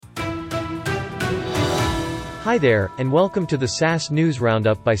Hi there, and welcome to the SaaS News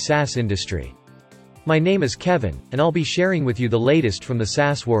Roundup by SaaS Industry. My name is Kevin, and I'll be sharing with you the latest from the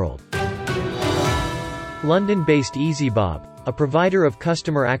SaaS world. London-based Ezbob, a provider of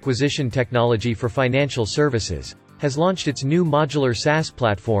customer acquisition technology for financial services, has launched its new modular SaaS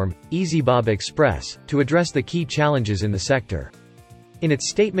platform, Ezbob Express, to address the key challenges in the sector. In its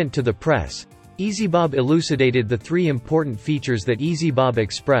statement to the press, Ezbob elucidated the three important features that Ezbob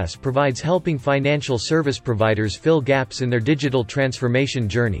Express provides, helping financial service providers fill gaps in their digital transformation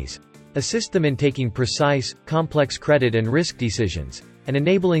journeys, assist them in taking precise, complex credit and risk decisions, and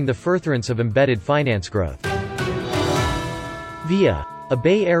enabling the furtherance of embedded finance growth. Via, a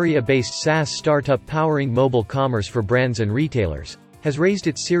Bay Area-based SaaS startup powering mobile commerce for brands and retailers, has raised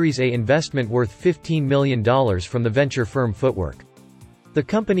its Series A investment worth $15 million from the venture firm Footwork. The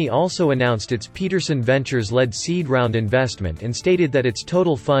company also announced its Peterson Ventures-led seed round investment and stated that its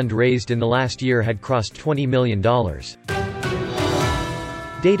total fund raised in the last year had crossed $20 million.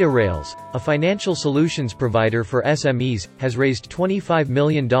 DataRails, a financial solutions provider for SMEs, has raised $25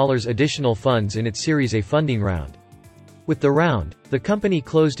 million additional funds in its Series A funding round. With the round, the company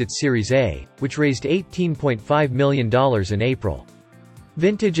closed its Series A, which raised $18.5 million in April.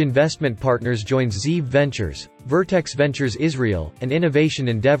 Vintage investment partners joined Zeev Ventures, Vertex Ventures Israel, and Innovation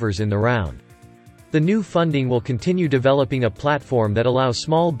Endeavors in the round. The new funding will continue developing a platform that allows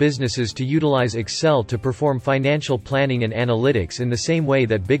small businesses to utilize Excel to perform financial planning and analytics in the same way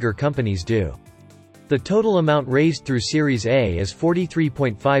that bigger companies do. The total amount raised through Series A is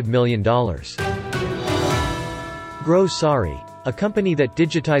 $43.5 million. GrowSari, a company that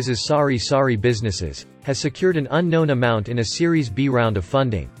digitizes sari-sari businesses, has secured an unknown amount in a Series B round of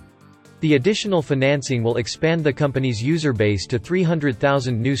funding. The additional financing will expand the company's user base to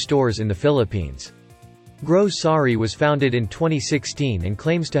 300,000 new stores in the Philippines. GrowSari was founded in 2016 and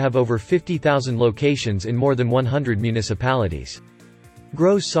claims to have over 50,000 locations in more than 100 municipalities.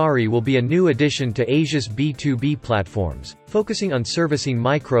 GrowSari will be a new addition to Asia's B2B platforms, focusing on servicing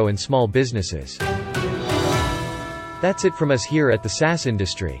micro and small businesses. That's it from us here at the SaaS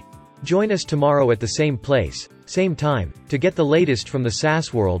Industry. Join us tomorrow at the same place, same time, to get the latest from the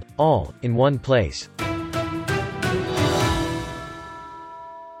SaaS world, all in one place.